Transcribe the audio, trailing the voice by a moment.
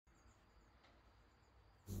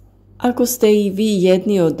Ako ste i vi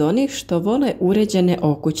jedni od onih što vole uređene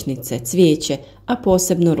okućnice, cvijeće, a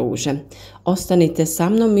posebno ruže, ostanite sa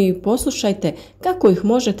mnom i poslušajte kako ih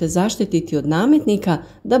možete zaštititi od nametnika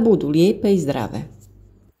da budu lijepe i zdrave.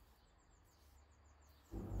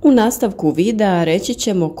 U nastavku videa reći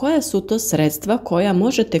ćemo koja su to sredstva koja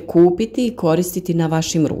možete kupiti i koristiti na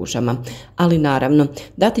vašim ružama, ali naravno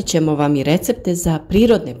dati ćemo vam i recepte za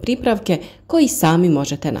prirodne pripravke koji sami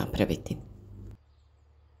možete napraviti.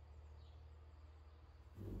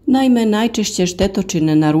 Naime, najčešće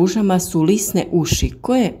štetočine na ružama su lisne uši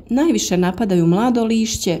koje najviše napadaju mlado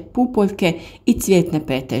lišće, pupoljke i cvjetne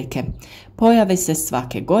peteljke. Pojave se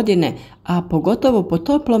svake godine, a pogotovo po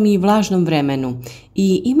toplom i vlažnom vremenu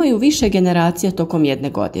i imaju više generacija tokom jedne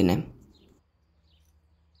godine.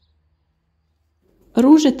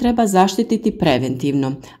 Ruže treba zaštititi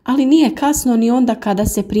preventivno, ali nije kasno ni onda kada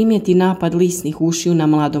se primijeti napad lisnih ušiju na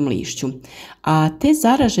mladom lišću. A te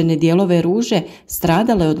zaražene dijelove ruže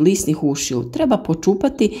stradale od lisnih ušiju treba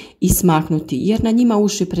počupati i smaknuti jer na njima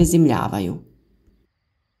uši prezimljavaju.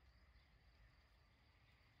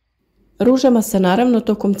 Ružama se naravno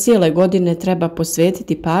tokom cijele godine treba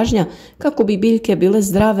posvetiti pažnja kako bi biljke bile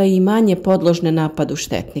zdrave i manje podložne napadu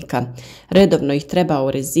štetnika. Redovno ih treba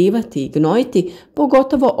orezivati i gnojiti,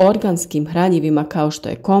 pogotovo organskim hranjivima kao što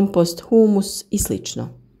je kompost, humus i sl.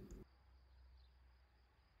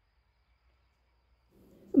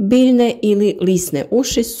 Biljne ili lisne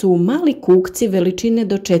uši su mali kukci veličine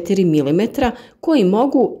do 4 mm koji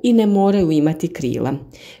mogu i ne moraju imati krila.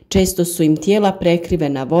 Često su im tijela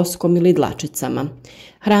prekrivena voskom ili dlačicama.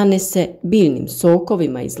 Hrane se biljnim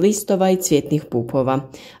sokovima iz listova i cvjetnih pupova,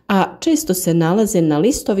 a često se nalaze na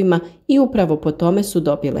listovima i upravo po tome su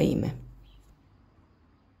dobile ime.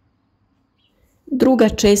 Druga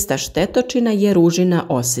česta štetočina je ružina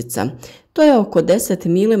osica. To je oko 10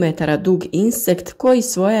 mm dug insekt koji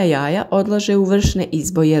svoja jaja odlaže u vršne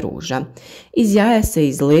izboje ruža. Iz jaja se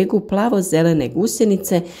izlegu plavo-zelene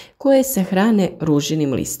gusjenice koje se hrane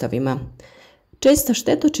ružinim listovima. Česta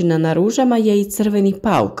štetočina na ružama je i crveni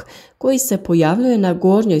pauk koji se pojavljuje na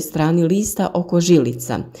gornjoj strani lista oko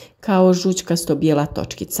žilica, kao žučkasto bijela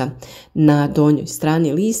točkica. Na donjoj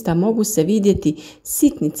strani lista mogu se vidjeti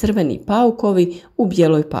sitni crveni paukovi u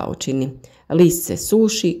bijeloj paučini. List se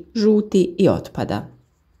suši, žuti i otpada.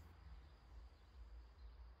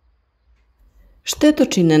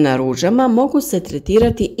 Štetočine na ružama mogu se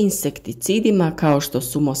tretirati insekticidima kao što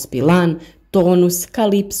su mospilan, tonus,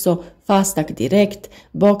 kalipso, fastak direkt,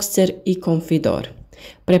 bokser i konfidor.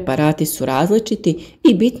 Preparati su različiti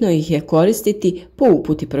i bitno ih je koristiti po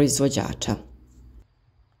uputi proizvođača.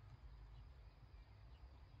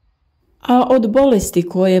 A od bolesti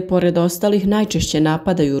koje pored ostalih najčešće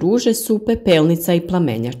napadaju ruže su pepelnica i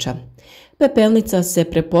plamenjača. Pepelnica se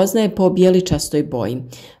prepoznaje po bijeličastoj boji.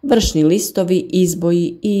 Vršni listovi,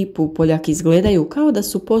 izboji i pupoljak izgledaju kao da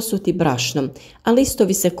su posuti brašnom, a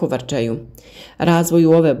listovi se kovrčaju.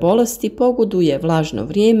 Razvoju ove bolesti pogoduje vlažno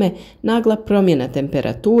vrijeme, nagla promjena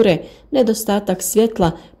temperature, nedostatak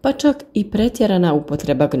svjetla, pa čak i pretjerana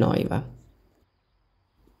upotreba gnojiva.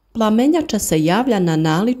 Plamenjača se javlja na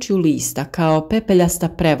naličju lista kao pepeljasta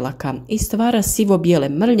prevlaka i stvara sivo-bijele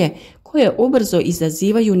mrlje koje ubrzo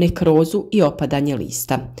izazivaju nekrozu i opadanje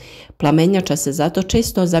lista. Plamenjača se zato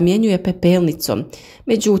često zamjenjuje pepelnicom.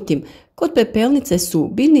 Međutim, kod pepelnice su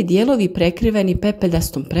biljni dijelovi prekriveni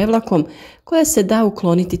pepeljastom prevlakom koja se da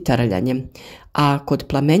ukloniti trljanjem, a kod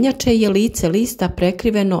plamenjače je lice lista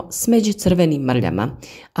prekriveno smeđi crvenim mrljama,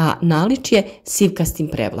 a naličje sivkastim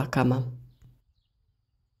prevlakama.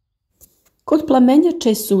 Kod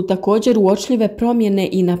plamenjače su također uočljive promjene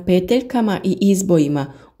i na peteljkama i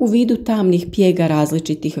izbojima u vidu tamnih pjega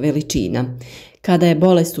različitih veličina. Kada je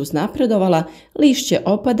bolest uznapredovala, lišće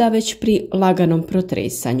opada već pri laganom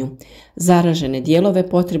protresanju. Zaražene dijelove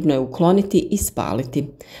potrebno je ukloniti i spaliti,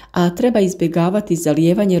 a treba izbjegavati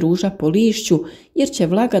zalijevanje ruža po lišću jer će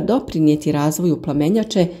vlaga doprinijeti razvoju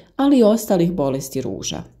plamenjače, ali i ostalih bolesti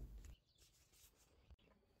ruža.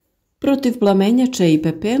 Protiv plamenjače i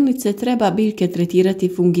pepelnice treba biljke tretirati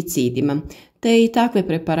fungicidima, te i takve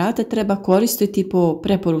preparate treba koristiti po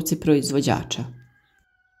preporuci proizvođača.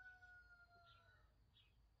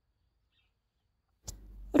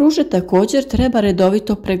 Ruže također treba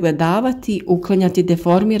redovito pregledavati, uklanjati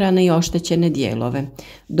deformirane i oštećene dijelove.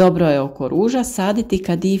 Dobro je oko ruža saditi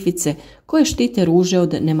kadifice koje štite ruže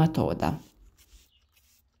od nematoda.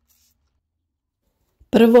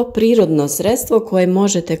 Prvo prirodno sredstvo koje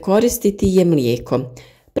možete koristiti je mlijeko.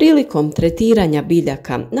 Prilikom tretiranja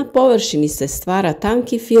biljaka na površini se stvara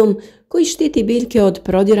tanki film koji štiti biljke od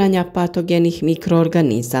prodiranja patogenih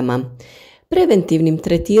mikroorganizama. Preventivnim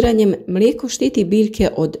tretiranjem mlijeko štiti biljke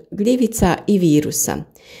od gljivica i virusa.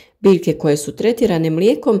 Biljke koje su tretirane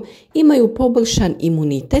mlijekom imaju poboljšan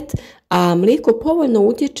imunitet, a mlijeko povoljno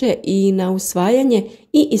utječe i na usvajanje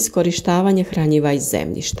i iskorištavanje hranjiva iz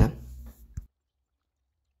zemljišta.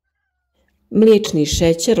 Mliječni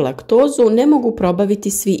šećer, laktozu ne mogu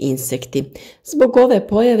probaviti svi insekti. Zbog ove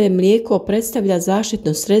pojave mlijeko predstavlja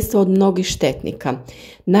zaštitno sredstvo od mnogih štetnika.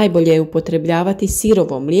 Najbolje je upotrebljavati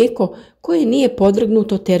sirovo mlijeko koje nije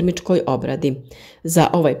podvrgnuto termičkoj obradi. Za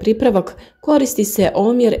ovaj pripravak koristi se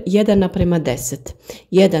omjer 1:10,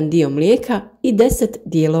 1 dio mlijeka i 10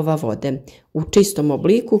 dijelova vode. U čistom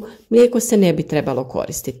obliku mlijeko se ne bi trebalo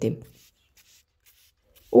koristiti.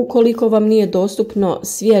 Ukoliko vam nije dostupno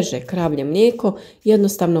svježe kravlje mlijeko,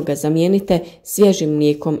 jednostavno ga zamijenite svježim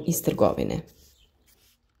mlijekom iz trgovine.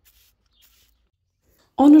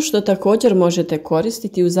 Ono što također možete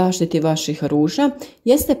koristiti u zaštiti vaših ruža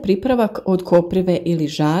jeste pripravak od koprive ili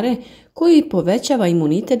žare koji povećava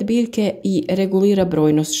imunitet biljke i regulira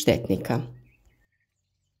brojnost štetnika.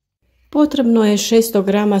 Potrebno je 600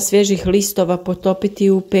 grama svježih listova potopiti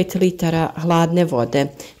u 5 litara hladne vode.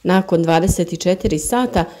 Nakon 24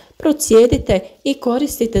 sata procijedite i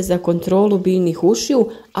koristite za kontrolu biljnih ušiju,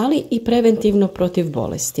 ali i preventivno protiv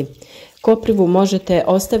bolesti. Koprivu možete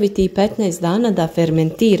ostaviti i 15 dana da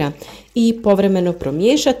fermentira i povremeno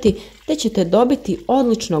promiješati, te ćete dobiti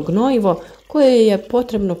odlično gnojivo koje je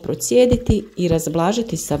potrebno procijediti i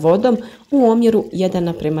razblažiti sa vodom u omjeru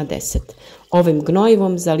 1:10. Ovim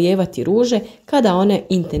gnojivom zalijevati ruže kada one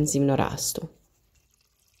intenzivno rastu.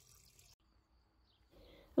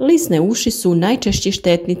 Lisne uši su najčešći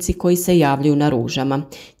štetnici koji se javljaju na ružama.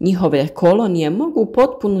 Njihove kolonije mogu u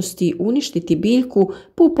potpunosti uništiti biljku,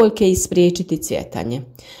 pupoljke i spriječiti cvjetanje.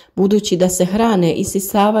 Budući da se hrane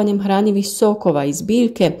isisavanjem hranjivih sokova iz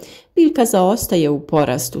biljke, biljka zaostaje u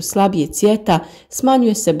porastu, slabije cvjeta,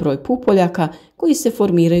 smanjuje se broj pupoljaka koji se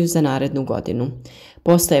formiraju za narednu godinu.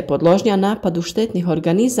 Postaje podložnija napadu štetnih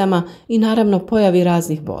organizama i naravno pojavi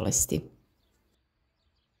raznih bolesti.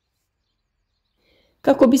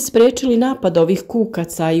 Kako bi spriječili napad ovih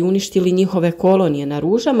kukaca i uništili njihove kolonije na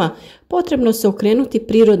ružama, potrebno se okrenuti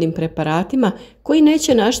prirodnim preparatima koji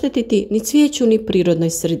neće naštetiti ni cvijeću ni prirodnoj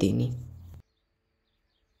sredini.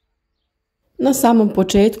 Na samom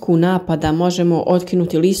početku napada možemo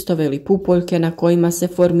otkinuti listove ili pupoljke na kojima se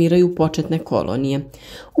formiraju početne kolonije.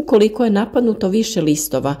 Ukoliko je napadnuto više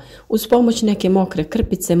listova, uz pomoć neke mokre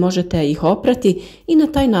krpice možete ih oprati i na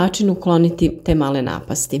taj način ukloniti te male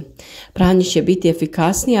napasti. Pranje će biti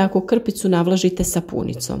efikasnije ako krpicu navlažite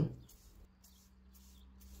sapunicom.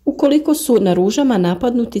 Ukoliko su na ružama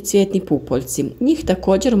napadnuti cvjetni pupoljci, njih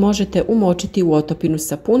također možete umočiti u otopinu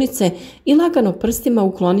sapunice i lagano prstima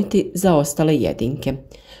ukloniti zaostale jedinke.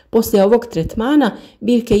 Poslije ovog tretmana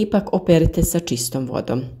biljke ipak operite sa čistom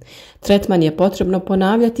vodom. Tretman je potrebno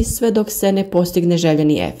ponavljati sve dok se ne postigne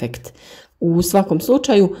željeni efekt. U svakom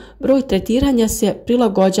slučaju, broj tretiranja se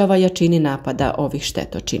prilagođava jačini napada ovih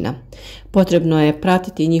štetočina. Potrebno je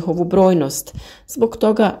pratiti njihovu brojnost, zbog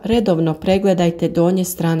toga redovno pregledajte donje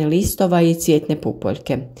strane listova i cvjetne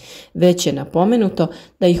pupoljke. Već je napomenuto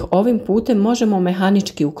da ih ovim putem možemo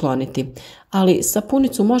mehanički ukloniti, ali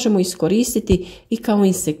sapunicu možemo iskoristiti i kao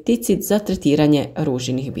insekticid za tretiranje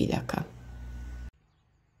ružinih biljaka.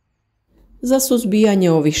 Za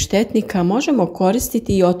suzbijanje ovih štetnika možemo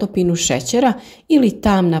koristiti i otopinu šećera ili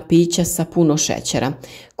tamna pića sa puno šećera,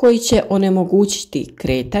 koji će onemogućiti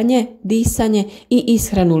kretanje, disanje i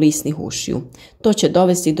ishranu lisnih ušiju. To će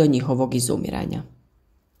dovesti do njihovog izumiranja.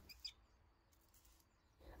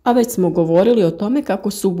 A već smo govorili o tome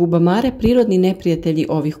kako su bubamare prirodni neprijatelji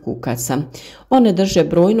ovih kukaca. One drže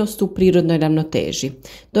brojnost u prirodnoj ravnoteži.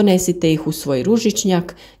 Donesite ih u svoj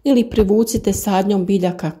ružičnjak ili privucite sadnjom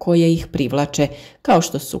biljaka koje ih privlače, kao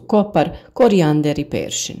što su kopar, korijander i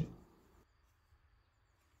peršin.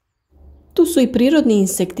 Tu su i prirodni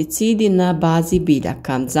insekticidi na bazi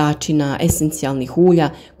biljaka, začina, esencijalnih ulja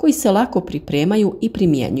koji se lako pripremaju i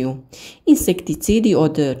primjenjuju. Insekticidi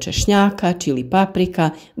od češnjaka, čili paprika,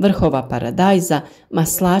 vrhova paradajza,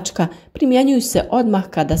 maslačka primjenjuju se odmah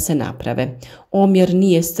kada se naprave. Omjer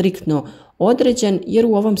nije striktno određen jer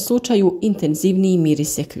u ovom slučaju intenzivniji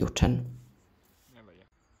miris je ključan.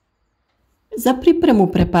 Za pripremu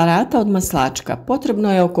preparata od maslačka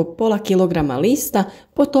potrebno je oko pola kilograma lista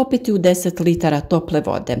potopiti u 10 litara tople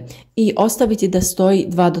vode i ostaviti da stoji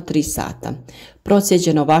 2 do 3 sata.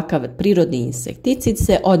 Procijeđen ovakav prirodni insekticid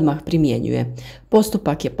se odmah primjenjuje.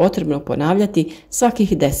 Postupak je potrebno ponavljati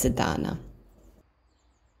svakih 10 dana.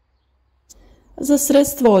 Za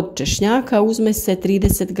sredstvo od češnjaka uzme se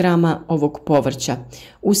 30 grama ovog povrća.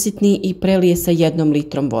 Usitni i prelije sa 1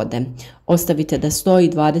 litrom vode. Ostavite da stoji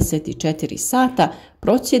 24 sata,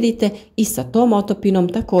 procjedite i sa tom otopinom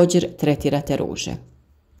također tretirate ruže.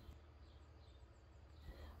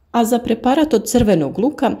 A za preparat od crvenog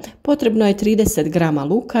luka potrebno je 30 grama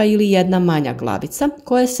luka ili 1 manja glavica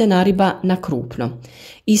koja se nariba na krupno.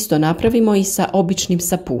 Isto napravimo i sa običnim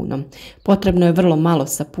sapunom. Potrebno je vrlo malo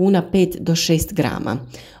sapuna, 5 do 6 grama.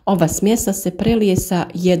 Ova smjesa se prelije sa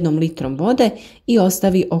 1 litrom vode i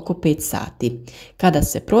ostavi oko 5 sati. Kada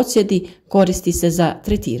se procjedi, koristi se za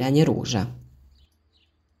tretiranje ruža.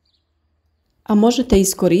 A možete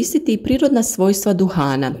iskoristiti i prirodna svojstva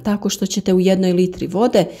duhana, tako što ćete u 1 litri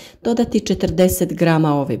vode dodati 40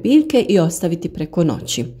 grama ove biljke i ostaviti preko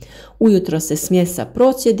noći. Ujutro se smjesa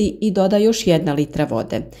procjedi i doda još 1 litra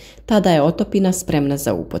vode. Tada je otopina spremna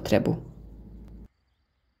za upotrebu.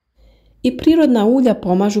 I prirodna ulja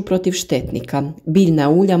pomažu protiv štetnika. Biljna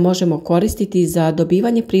ulja možemo koristiti za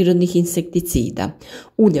dobivanje prirodnih insekticida.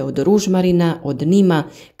 Ulje od ružmarina, od nima,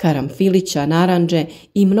 karamfilića, naranđe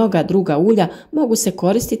i mnoga druga ulja mogu se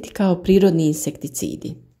koristiti kao prirodni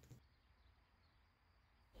insekticidi.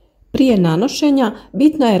 Prije nanošenja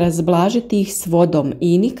bitno je razblažiti ih s vodom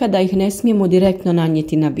i nikada ih ne smijemo direktno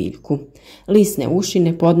nanijeti na biljku. Lisne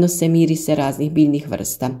ušine podnose mirise raznih biljnih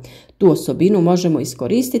vrsta. Tu osobinu možemo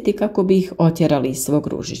iskoristiti kako bi ih otjerali iz svog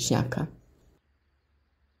ružičnjaka.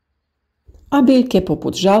 A biljke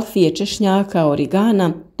poput žalfije, češnjaka,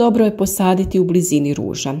 origana dobro je posaditi u blizini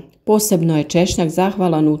ruža. Posebno je češnjak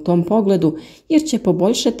zahvalan u tom pogledu jer će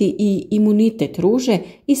poboljšati i imunitet ruže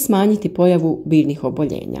i smanjiti pojavu biljnih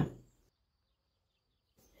oboljenja.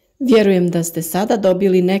 Vjerujem da ste sada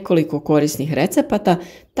dobili nekoliko korisnih recepata,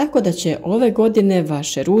 tako da će ove godine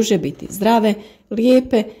vaše ruže biti zdrave,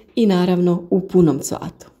 lijepe i naravno u punom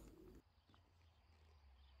cvatu.